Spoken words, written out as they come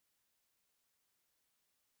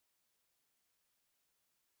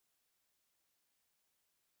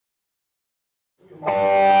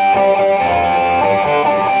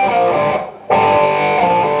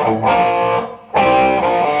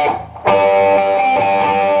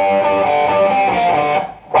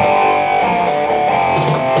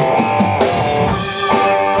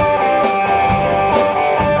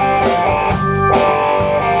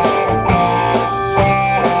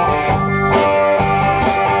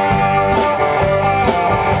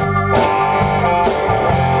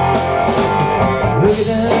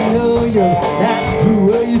That's the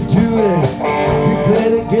way you do it. You play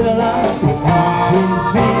to get along, you take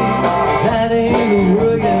me. That ain't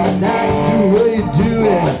working, that's the way you do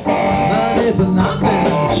it. Money for nothing,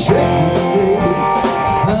 shakes me free.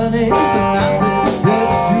 Money for nothing,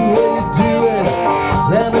 that's the way you do it.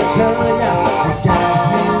 Let me tell ya, you got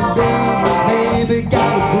me down. Maybe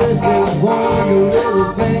got a blister on your little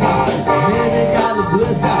finger. Maybe got a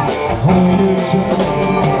blister on your chin.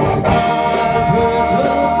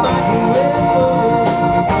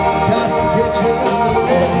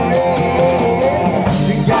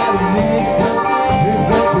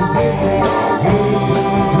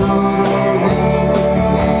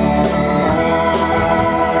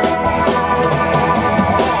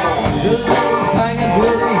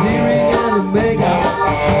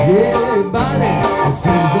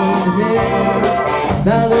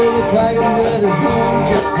 That little faggot with his own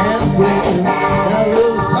and bling. That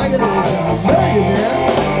little faggot is a millionaire.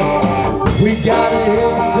 We got a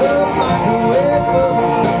hipster microwave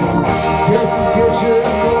bubbles, get some kitchen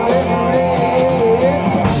delivery.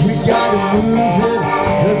 We gotta move it,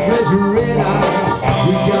 refrigerator.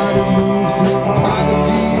 We gotta move some kind of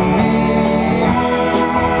TV.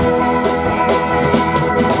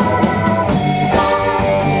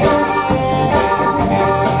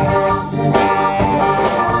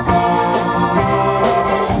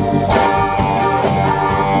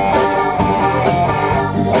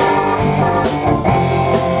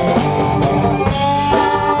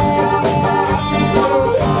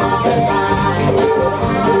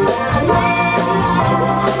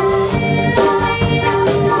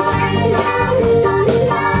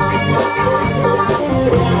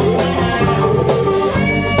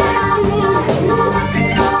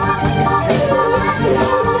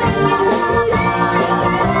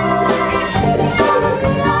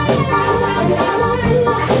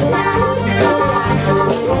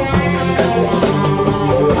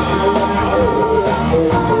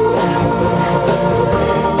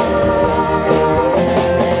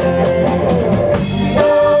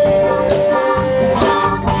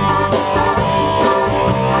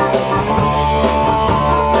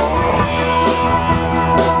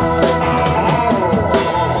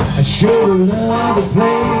 Should've learned to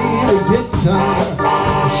play the guitar.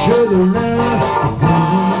 Should've learned to play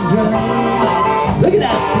the drums. Look at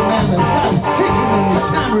that Stefan, got his sticking on the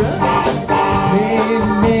camera. Hey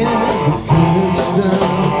man, the coolest son.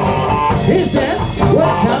 Is that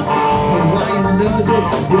what's up? Ryan knows it.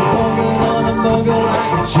 You're bungling on a bungle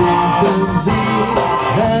like a chimpanzee.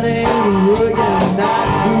 That ain't working,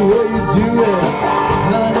 that's the way you do it.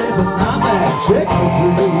 Honey, but not that chicks for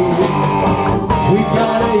free. We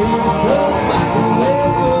gotta use some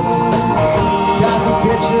microwave bubbles, got some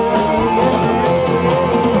kitchen delivery.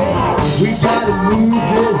 We gotta move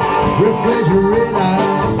this refrigerator.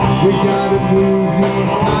 We gotta move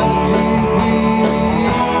these kind of TV.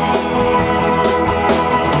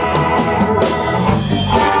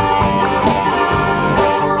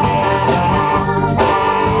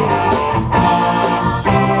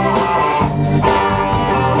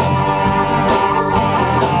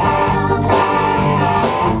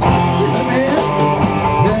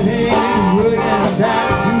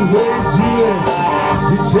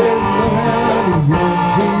 You take my hand and your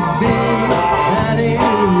TV. That ain't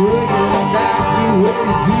working, that's the way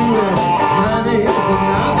you do it. Money for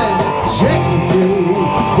nothing, checks for free.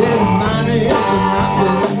 Get money for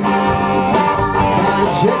nothing, got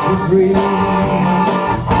checks for free.